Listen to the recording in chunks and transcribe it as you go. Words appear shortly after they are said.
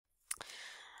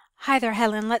Hi there,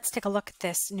 Helen. Let's take a look at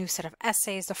this new set of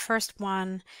essays. The first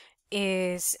one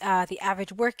is the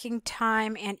average working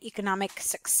time and economic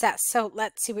success. So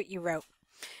let's see what you wrote.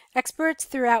 Experts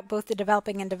throughout both the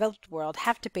developing and developed world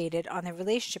have debated on the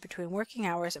relationship between working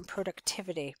hours and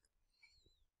productivity.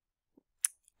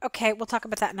 Okay, we'll talk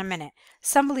about that in a minute.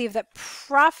 Some believe that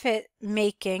profit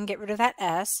making, get rid of that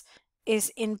S,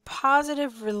 is in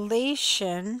positive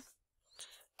relation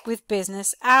with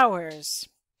business hours.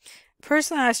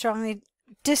 Personally, I strongly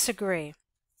disagree.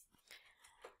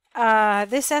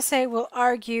 This essay will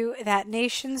argue that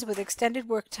nations with extended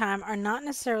work time are not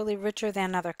necessarily richer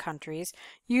than other countries,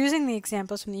 using the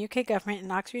examples from the UK government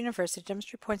and Oxford University to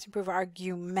demonstrate points and prove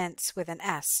arguments with an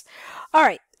S. All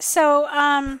right,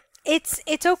 so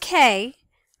it's okay.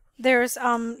 There's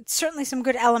certainly some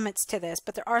good elements to this,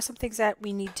 but there are some things that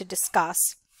we need to discuss.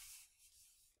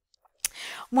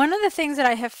 One of the things that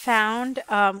I have found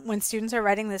when students are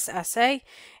writing this essay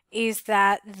is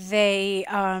that they,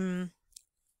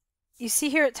 you see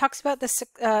here it talks about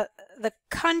the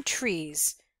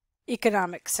country's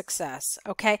economic success,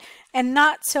 okay, and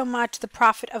not so much the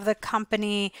profit of the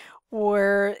company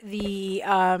or the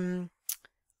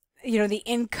the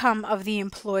income of the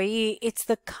employee. It's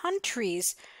the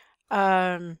country's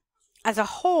as a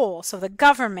whole, so the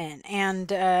government and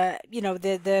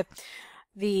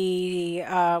the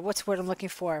what's the word I'm looking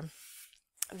for?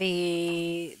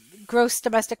 The gross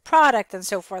domestic product and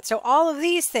so forth. So all of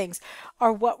these things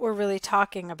are what we're really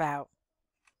talking about.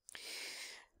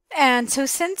 And so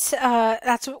since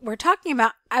that's what we're talking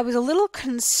about, I was a little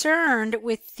concerned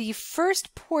with the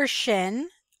first portion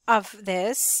of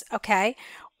this, okay,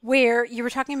 where you were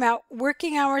talking about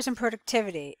working hours and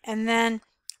productivity, and then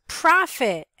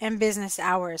profit and business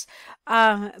hours.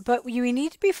 But we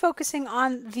need to be focusing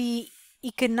on the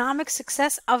economic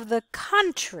success of the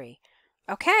country.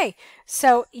 Okay,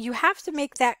 so you have to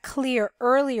make that clear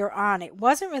earlier on. It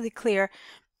wasn't really clear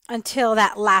until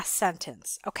that last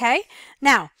sentence. Okay,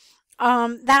 now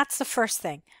that's the first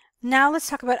thing. Now let's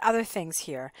talk about other things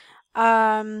here.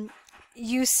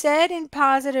 You said in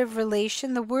positive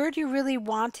relation, the word you really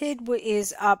wanted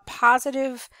is a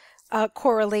positive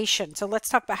correlation. So let's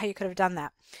talk about how you could have done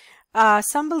that.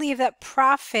 Some believe that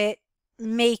profit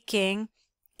making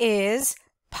is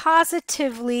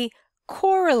positively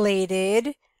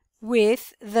correlated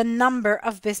with the number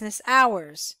of business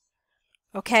hours.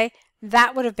 Okay,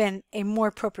 that would have been a more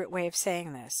appropriate way of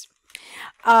saying this.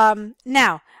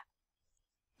 Now,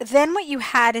 then what you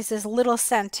had is this little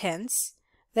sentence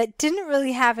that didn't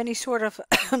really have any sort of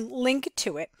link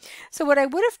to it. So what I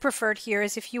would have preferred here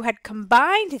is if you had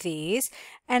combined these,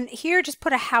 and here just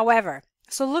put a however.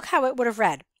 So look how it would have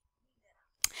read.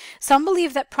 Some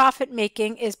believe that profit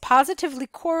making is positively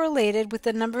correlated with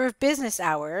the number of business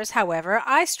hours. However,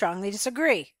 I strongly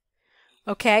disagree.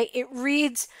 Okay, it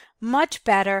reads much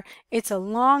better. It's a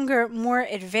longer, more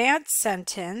advanced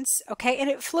sentence. Okay, and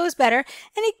it flows better, and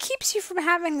it keeps you from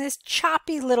having this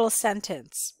choppy little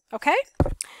sentence. Okay,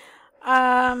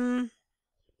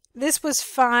 this was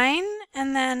fine,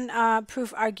 and then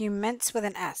proof arguments with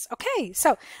an S. Okay,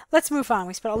 so let's move on.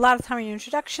 We spent a lot of time on your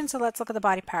introduction, so let's look at the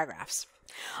body paragraphs.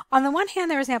 On the one hand,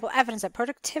 there is ample evidence that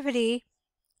productivity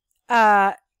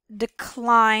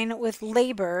decline with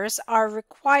laborers are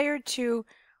required to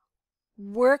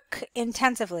work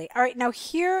intensively. All right, now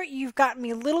here you've got me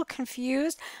a little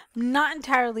confused. I'm not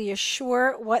entirely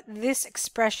sure what this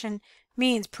expression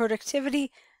means.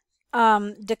 Productivity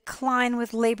decline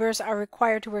with laborers are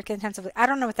required to work intensively. I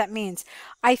don't know what that means.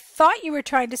 I thought you were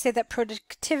trying to say that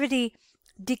productivity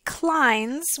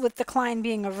declines, with decline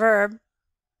being a verb.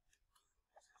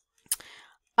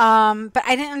 But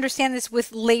I didn't understand this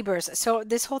with laborers, so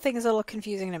this whole thing is a little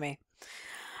confusing to me.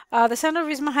 The central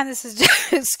reason behind this is,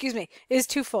 excuse me, is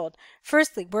twofold.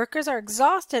 Firstly, workers are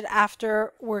exhausted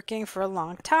after working for a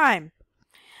long time.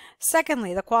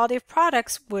 Secondly, the quality of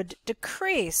products would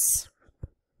decrease.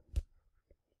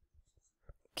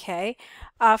 Okay.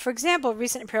 For example,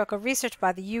 recent empirical research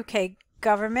by the UK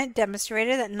government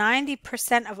demonstrated that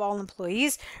 90% of all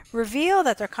employees reveal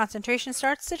that their concentration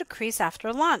starts to decrease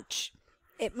after lunch.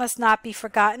 It must not be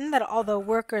forgotten that although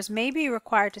workers may be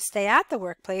required to stay at the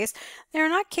workplace, they are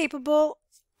not capable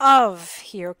of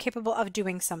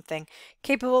doing something,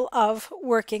 capable of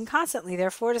working constantly.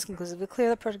 Therefore, it is conclusively clear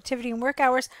that productivity and work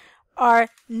hours are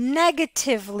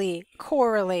negatively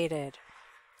correlated.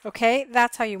 Okay,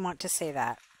 that's how you want to say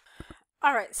that.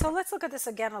 All right, so let's look at this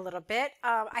again a little bit.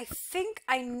 I think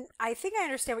I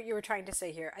understand what you were trying to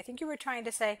say here. I think you were trying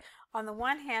to say, on the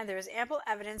one hand, there is ample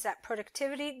evidence that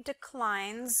productivity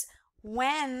declines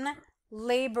when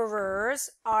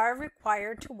laborers are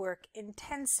required to work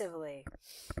intensively.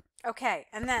 Okay,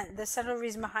 and then the central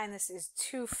reason behind this is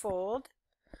twofold.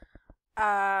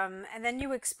 And then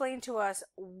you explain to us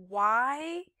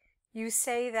why you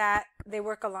say that they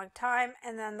work a long time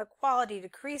and then the quality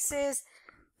decreases.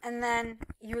 And then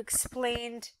you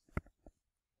explained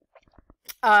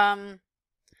that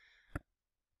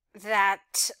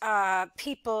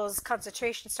people's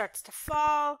concentration starts to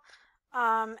fall,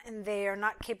 and they are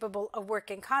not capable of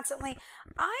working constantly.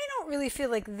 I don't really feel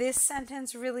like this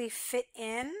sentence really fit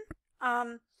in.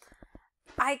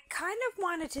 I kind of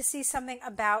wanted to see something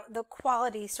about the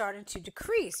quality starting to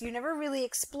decrease. You never really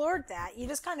explored that. You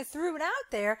just kind of threw it out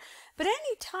there. But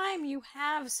anytime you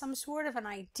have some sort of an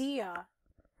idea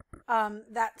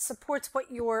that supports what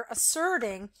you're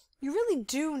asserting, you really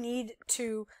do need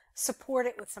to support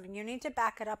it with something. You need to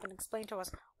back it up and explain to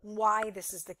us why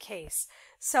this is the case.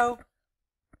 So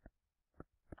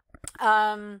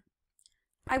I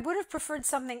would have preferred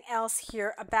something else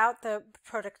here about the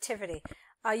productivity.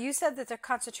 You said that their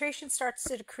concentration starts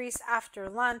to decrease after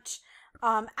lunch.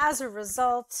 As a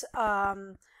result,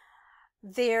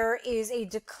 there is a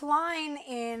decline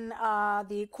in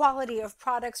the quality of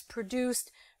products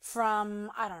produced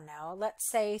from, I don't know, let's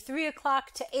say 3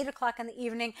 o'clock to 8 o'clock in the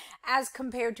evening as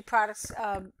compared to products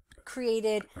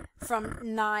created from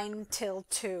 9 till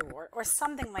 2 or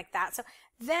something like that. So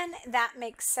then that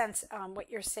makes sense, what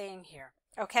you're saying here.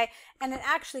 Okay, and it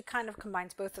actually kind of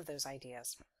combines both of those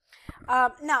ideas.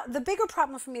 Now, the bigger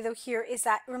problem for me, though, here is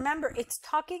that, remember, it's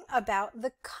talking about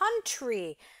the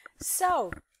country.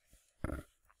 So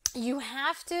you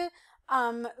have to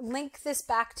link this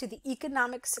back to the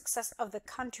economic success of the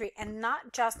country and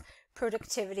not just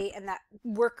productivity and that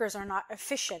workers are not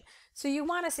efficient. So you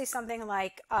want to say something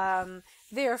like,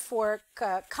 therefore,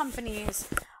 companies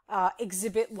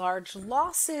exhibit large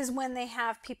losses when they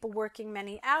have people working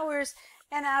many hours,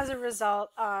 and as a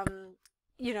result,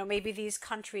 you know, maybe these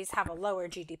countries have a lower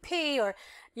GDP, or,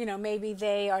 you know, maybe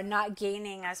they are not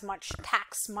gaining as much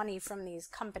tax money from these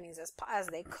companies as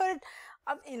they could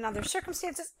in other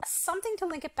circumstances. Something to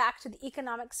link it back to the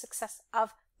economic success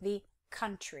of the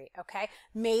country. Okay,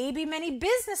 maybe many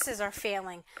businesses are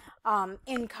failing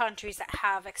in countries that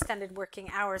have extended working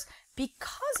hours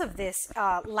because of this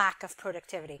lack of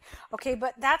productivity. Okay,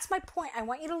 but that's my point. I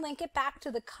want you to link it back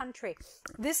to the country.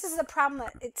 This is the problem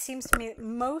that it seems to me that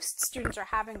most students are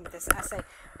having with this essay.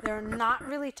 They're not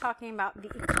really talking about the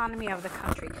economy of the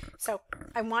country. So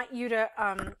I want you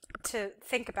to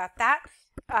think about that.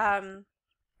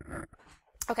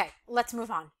 Okay, let's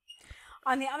move on.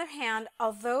 On the other hand,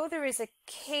 although there is a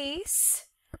case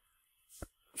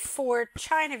for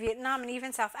China, Vietnam, and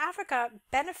even South Africa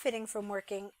benefiting from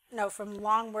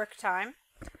long work time,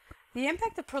 the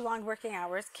impact of prolonged working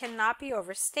hours cannot be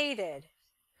overstated.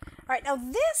 All right, now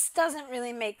this doesn't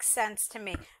really make sense to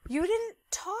me. You didn't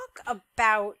talk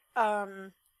about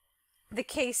the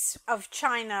case of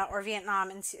China or Vietnam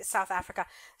and South Africa.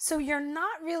 So you're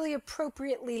not really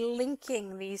appropriately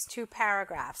linking these two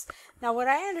paragraphs. Now, what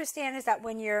I understand is that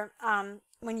when you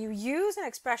use an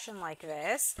expression like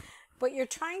this, what you're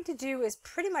trying to do is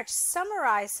pretty much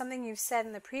summarize something you've said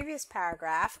in the previous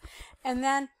paragraph, and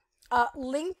then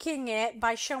linking it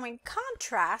by showing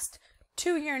contrast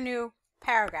to your new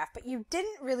paragraph. But you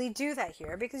didn't really do that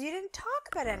here because you didn't talk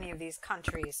about any of these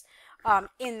countries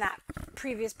in that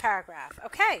previous paragraph.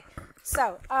 Okay,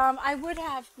 so I would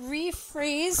have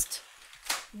rephrased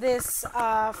this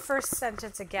first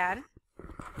sentence again.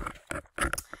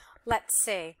 Let's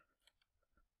see.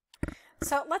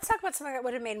 So let's talk about something that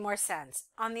would have made more sense.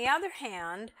 On the other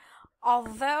hand,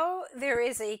 although there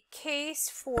is a case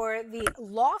for the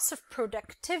loss of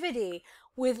productivity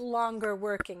with longer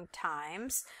working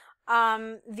times,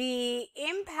 the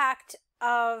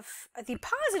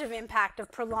positive impact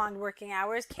of prolonged working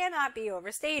hours cannot be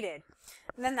overstated.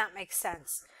 And then that makes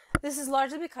sense. This is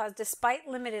largely because despite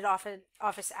limited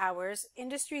office hours,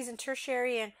 industries in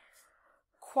tertiary and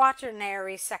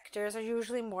quaternary sectors are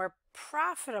usually more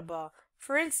profitable.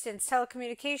 For instance,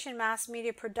 telecommunication, mass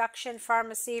media production,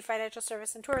 pharmacy, financial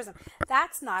service, and tourism.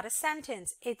 That's not a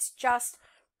sentence. It's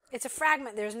a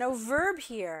fragment. There's no verb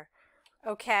here.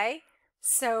 Okay?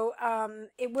 So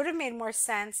it would have made more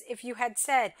sense if you had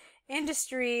said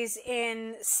industries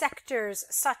in sectors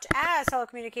such as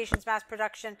telecommunications,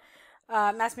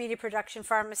 mass media production,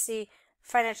 pharmacy,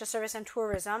 financial service, and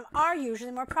tourism are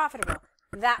usually more profitable.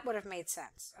 That would have made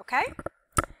sense. Okay?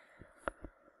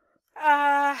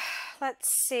 Let's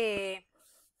see.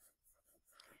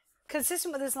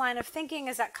 Consistent with this line of thinking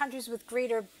is that countries with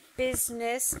greater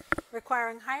business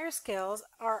requiring higher skills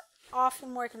are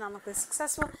often more economically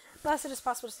successful. Thus, it is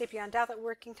possible to state beyond doubt that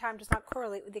working time does not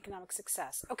correlate with economic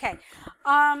success. Okay.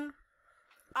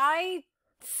 I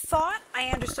thought I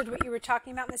understood what you were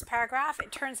talking about in this paragraph.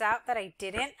 It turns out that I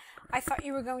didn't. I thought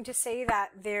you were going to say that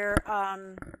there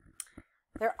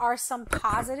are some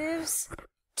positives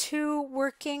to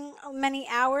working many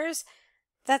hours.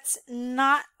 That's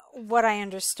not what I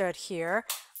understood here.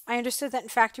 I understood that, in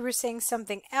fact, you were saying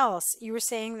something else. You were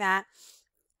saying that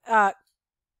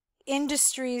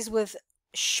industries with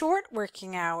short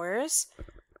working hours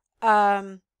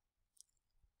are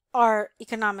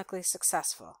economically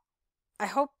successful. I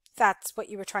hope that's what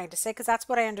you were trying to say, because that's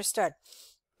what I understood.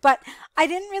 But I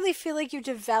didn't really feel like you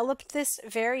developed this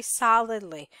very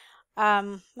solidly.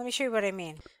 Let me show you what I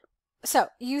mean. So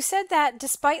you said that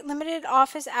despite limited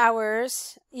office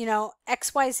hours,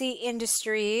 XYZ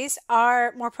industries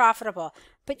are more profitable,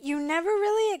 but you never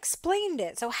really explained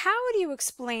it. So how would you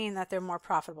explain that they're more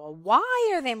profitable?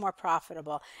 Why are they more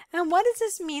profitable? And what does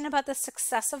this mean about the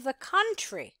success of the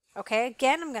country? Okay,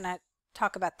 again, I'm going to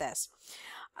talk about this.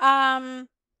 And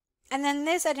then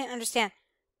this I didn't understand.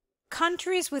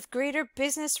 Countries with greater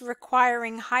business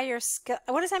requiring higher skill.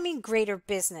 What does that mean, greater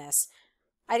business?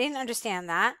 I didn't understand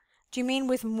that. Do you mean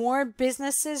with more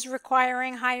businesses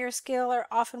requiring higher skill are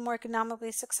often more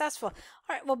economically successful?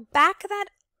 All right, well, back that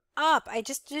up. I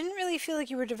just didn't really feel like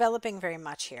you were developing very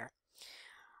much here.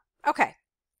 Okay,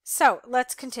 so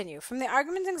let's continue. From the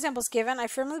arguments and examples given, I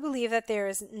firmly believe that there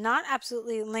is not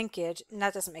absolutely linkage, and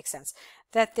that doesn't make sense,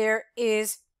 that there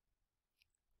is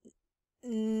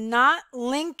not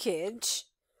linkage,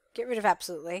 get rid of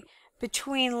absolutely,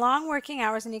 between long working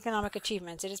hours and economic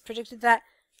achievements. It is predicted that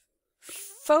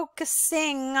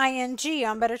focusing ing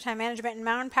on better time management and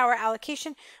manpower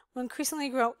allocation will increasingly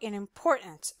grow in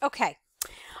importance. Okay.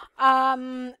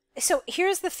 So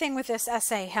here's the thing with this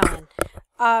essay, Helen.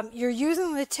 You're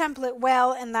using the template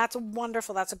well, and that's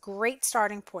wonderful. That's a great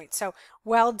starting point. So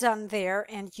well done there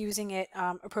and using it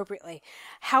appropriately.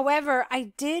 However,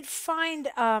 I did find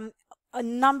a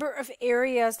number of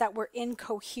areas that were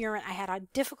incoherent. I had a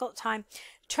difficult time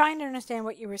trying to understand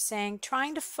what you were saying,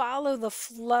 trying to follow the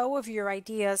flow of your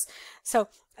ideas. So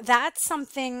that's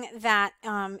something that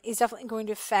is definitely going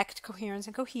to affect coherence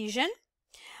and cohesion.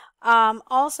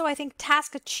 Also, I think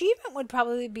task achievement would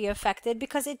probably be affected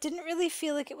because it didn't really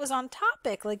feel like it was on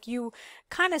topic. Like you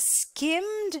kind of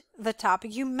skimmed the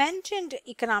topic. You mentioned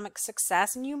economic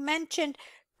success and you mentioned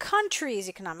countries'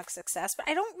 economic success, but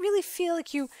I don't really feel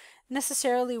like you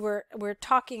necessarily were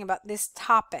talking about this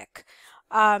topic.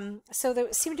 So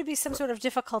there seemed to be some sort of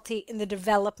difficulty in the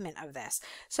development of this.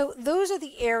 So those are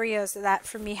the areas that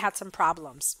for me had some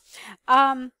problems.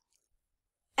 And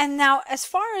now as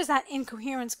far as that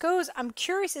incoherence goes, I'm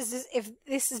curious if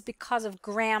this is because of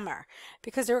grammar,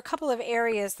 because there were a couple of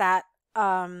areas that,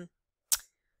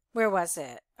 where was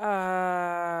it?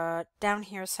 Down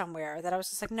here somewhere that I was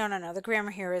just like, no, the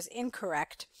grammar here is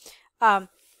incorrect.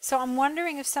 So I'm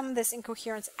wondering if some of this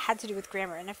incoherence had to do with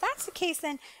grammar. And if that's the case,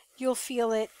 then you'll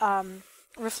feel it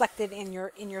reflected in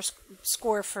your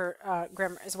score for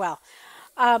grammar as well.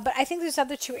 But I think there's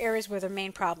other two areas where there are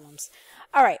main problems.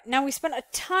 All right, now we spent a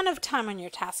ton of time on your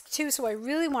task 2, so I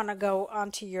really want to go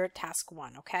on to your task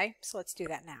 1, okay? So let's do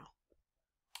that now.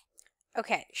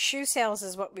 Okay, shoe sales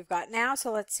is what we've got now,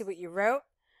 so let's see what you wrote.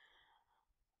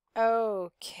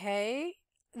 Okay,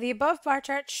 the above bar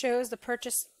chart shows the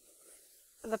purchases,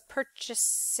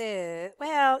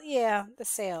 well, yeah, the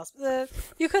sales.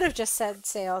 You could have just said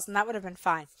sales and that would have been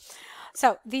fine.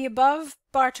 So the above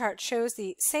bar chart shows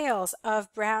the sales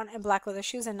of brown and black leather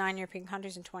shoes in 9 European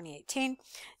countries in 2018.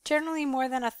 Generally, more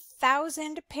than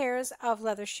 1,000 pairs of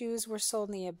leather shoes were sold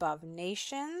in the above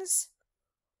nations.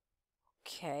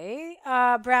 Okay,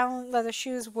 brown leather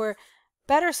shoes were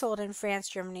better sold in France,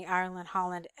 Germany, Ireland,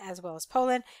 Holland, as well as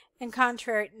Poland. In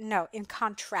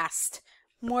contrast,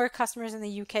 more customers in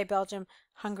the UK, Belgium,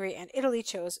 Hungary, and Italy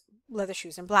chose leather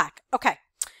shoes in black. Okay.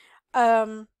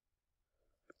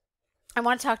 I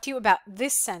want to talk to you about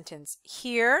this sentence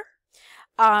here.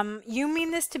 You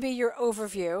mean this to be your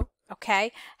overview,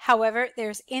 okay? However,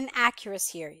 there's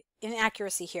inaccuracy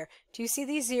here. Do you see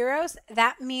these zeros?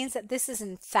 That means that this is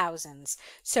in thousands.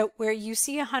 So where you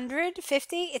see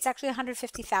 150, it's actually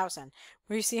 150,000.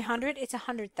 Where you see 100, it's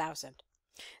 100,000.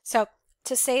 So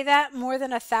to say that more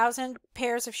than 1,000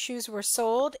 pairs of shoes were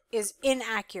sold is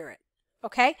inaccurate,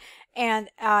 okay? And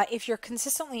if you're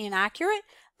consistently inaccurate,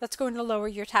 that's going to lower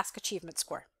your task achievement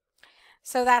score.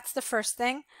 So that's the first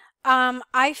thing.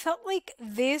 I felt like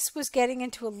this was getting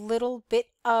into a little bit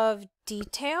of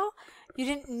detail. You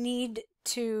didn't need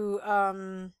to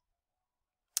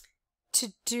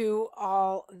do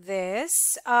all this.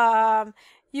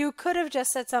 You could have just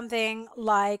said something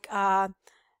like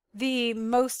the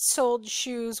most sold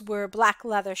shoes were black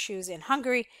leather shoes in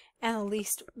Hungary and the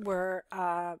least were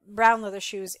brown leather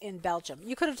shoes in Belgium.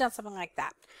 You could have done something like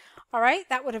that. All right,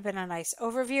 that would have been a nice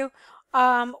overview.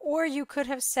 Or you could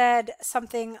have said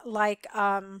something like,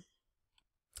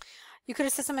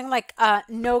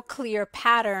 no clear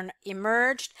pattern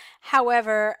emerged.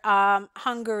 However,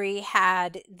 Hungary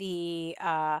had the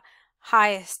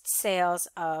highest sales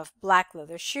of black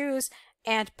leather shoes,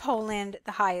 and Poland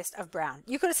the highest of brown.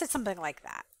 You could have said something like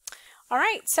that. All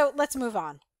right, so let's move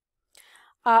on.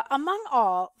 Among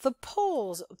all, the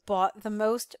Poles bought the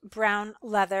most brown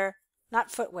leather,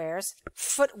 not footwears,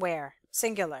 footwear,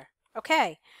 singular.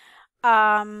 Okay.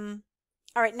 All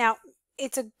right, now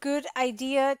it's a good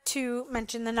idea to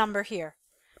mention the number here.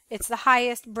 It's the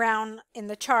highest brown in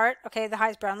the chart, okay, the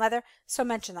highest brown leather, so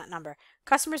mention that number.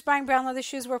 Customers buying brown leather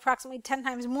shoes were approximately 10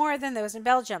 times more than those in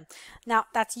Belgium. Now,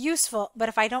 that's useful, but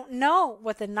if I don't know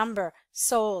what the number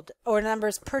sold or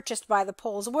numbers purchased by the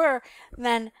Poles were,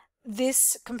 then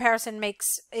this comparison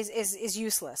is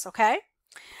useless, okay?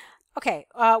 Okay,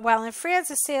 while in France,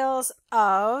 the sales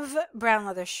of brown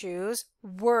leather shoes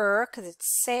were, because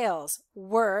it's sales,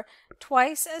 were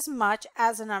twice as much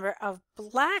as the number of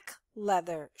black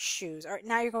leather shoes. All right,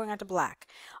 now you're going on to black.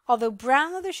 Although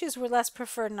brown leather shoes were less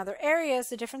preferred in other areas,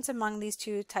 the difference among these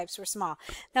two types were small.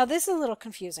 Now, this is a little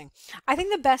confusing. I think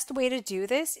the best way to do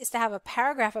this is to have a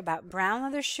paragraph about brown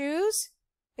leather shoes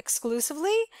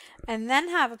exclusively, and then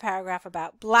have a paragraph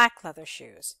about black leather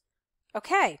shoes.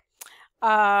 Okay.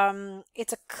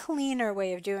 It's a cleaner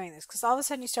way of doing this, because all of a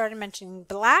sudden you started mentioning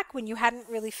black when you hadn't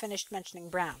really finished mentioning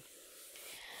brown.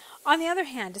 On the other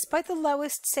hand, despite the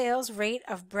lowest sales rate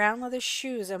of brown leather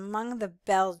shoes among the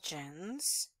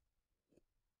Belgians,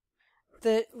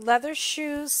 the leather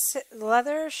shoes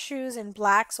in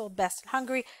black sold best in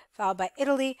Hungary, followed by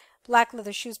Italy. Black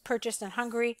leather shoes purchased in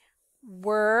Hungary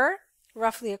were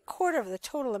roughly a quarter of the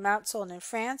total amount sold in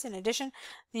France. In addition,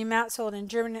 the amount sold in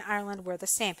Germany and Ireland were the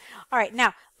same. All right,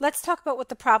 now let's talk about what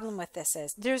the problem with this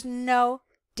is. There's no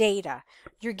data.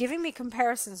 You're giving me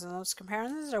comparisons, and those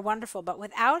comparisons are wonderful, but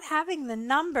without having the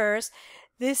numbers,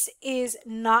 this is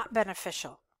not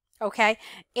beneficial, okay?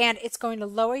 And it's going to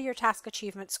lower your task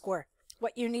achievement score.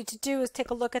 What you need to do is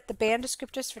take a look at the band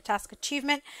descriptors for task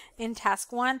achievement in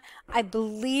task 1. I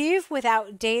believe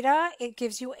without data, it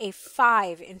gives you a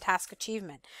 5 in task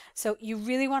achievement. So you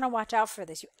really want to watch out for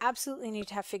this. You absolutely need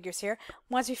to have figures here.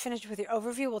 Once we finish with your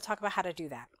overview, we'll talk about how to do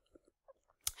that.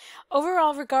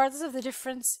 Overall, regardless of the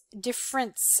difference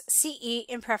CE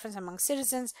in preference among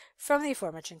citizens from the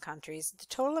aforementioned countries, the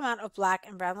total amount of black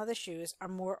and brown leather shoes are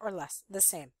more or less the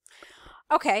same.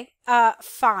 Okay,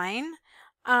 fine.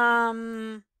 I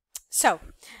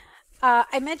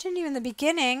mentioned to you in the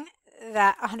beginning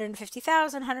that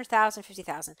 150,000, 100,000,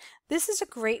 50,000. This is a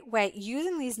great way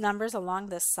using these numbers along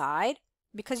this side,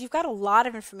 because you've got a lot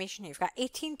of information here. You've got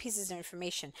 18 pieces of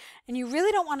information, and you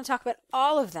really don't want to talk about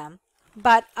all of them,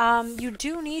 but you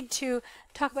do need to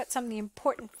talk about some of the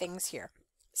important things here.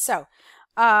 So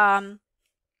the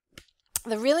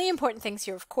really important things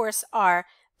here, of course, are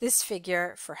this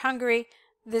figure for Hungary,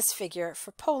 this figure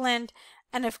for Poland,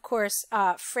 and of course,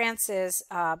 France's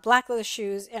black leather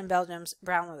shoes and Belgium's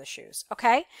brown leather shoes.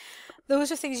 Okay,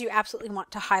 those are things you absolutely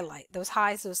want to highlight. Those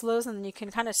highs, those lows, and then you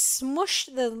can kind of smush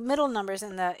the middle numbers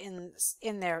in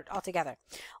there altogether.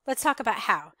 Let's talk about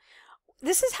how.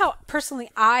 This is how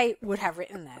personally I would have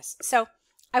written this. So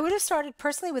I would have started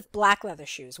personally with black leather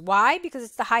shoes. Why? Because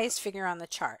it's the highest figure on the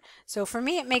chart. So for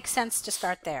me, it makes sense to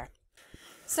start there.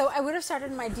 So I would have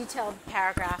started my detailed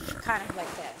paragraph kind of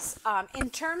like this. In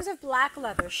terms of black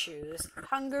leather shoes,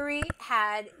 Hungary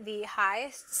had the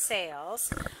highest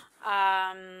sales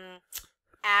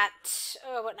at,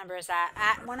 what number is that?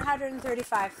 At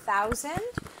 135,000.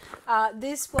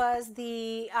 This was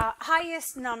the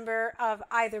highest number of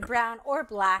either brown or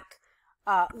black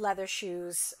leather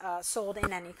shoes sold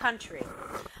in any country.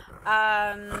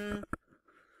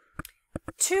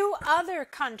 Two other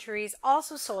countries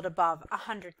also sold above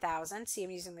 100,000. See,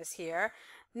 I'm using this here,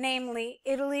 namely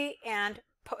Italy and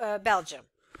Belgium.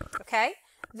 Okay,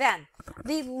 then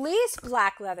the least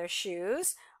black leather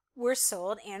shoes were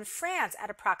sold in France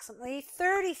at approximately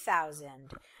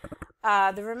 30,000.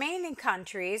 The remaining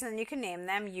countries, and you can name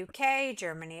them, UK,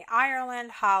 Germany,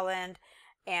 Ireland, Holland,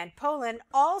 and Poland,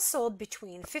 all sold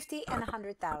between 50 and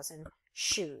 100,000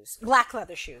 shoes, black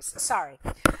leather shoes, sorry.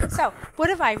 So what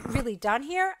have I really done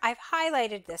here? I've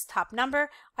highlighted this top number.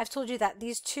 I've told you that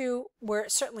these two were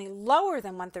certainly lower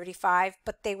than 135,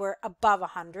 but they were above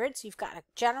 100, so you've got a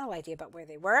general idea about where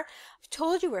they were. I've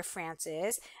told you where France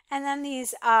is, and then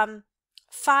these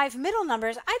 5 middle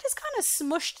numbers, I just kind of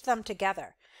smushed them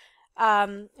together.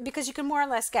 Because you can more or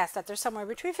less guess that they're somewhere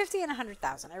between 50 and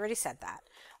 100,000. I already said that.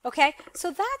 Okay,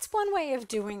 so that's one way of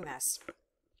doing this.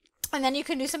 And then you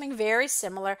can do something very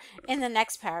similar in the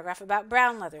next paragraph about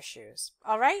brown leather shoes.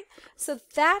 All right, so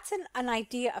that's an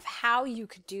idea of how you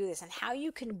could do this and how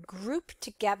you can group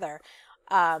together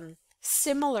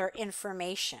similar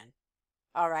information.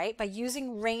 All right, by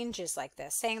using ranges like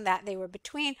this, saying that they were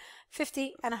between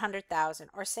 50 and 100,000,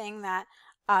 or saying that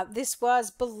this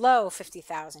was below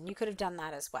 50,000. You could have done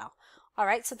that as well. All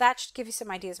right, so that should give you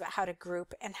some ideas about how to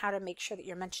group and how to make sure that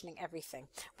you're mentioning everything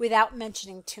without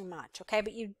mentioning too much, okay?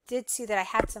 But you did see that I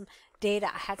had some data,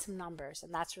 I had some numbers,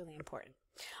 and that's really important.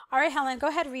 All right, Helen, go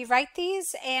ahead, rewrite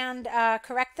these and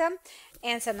correct them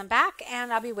and send them back,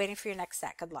 and I'll be waiting for your next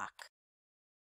set. Good luck.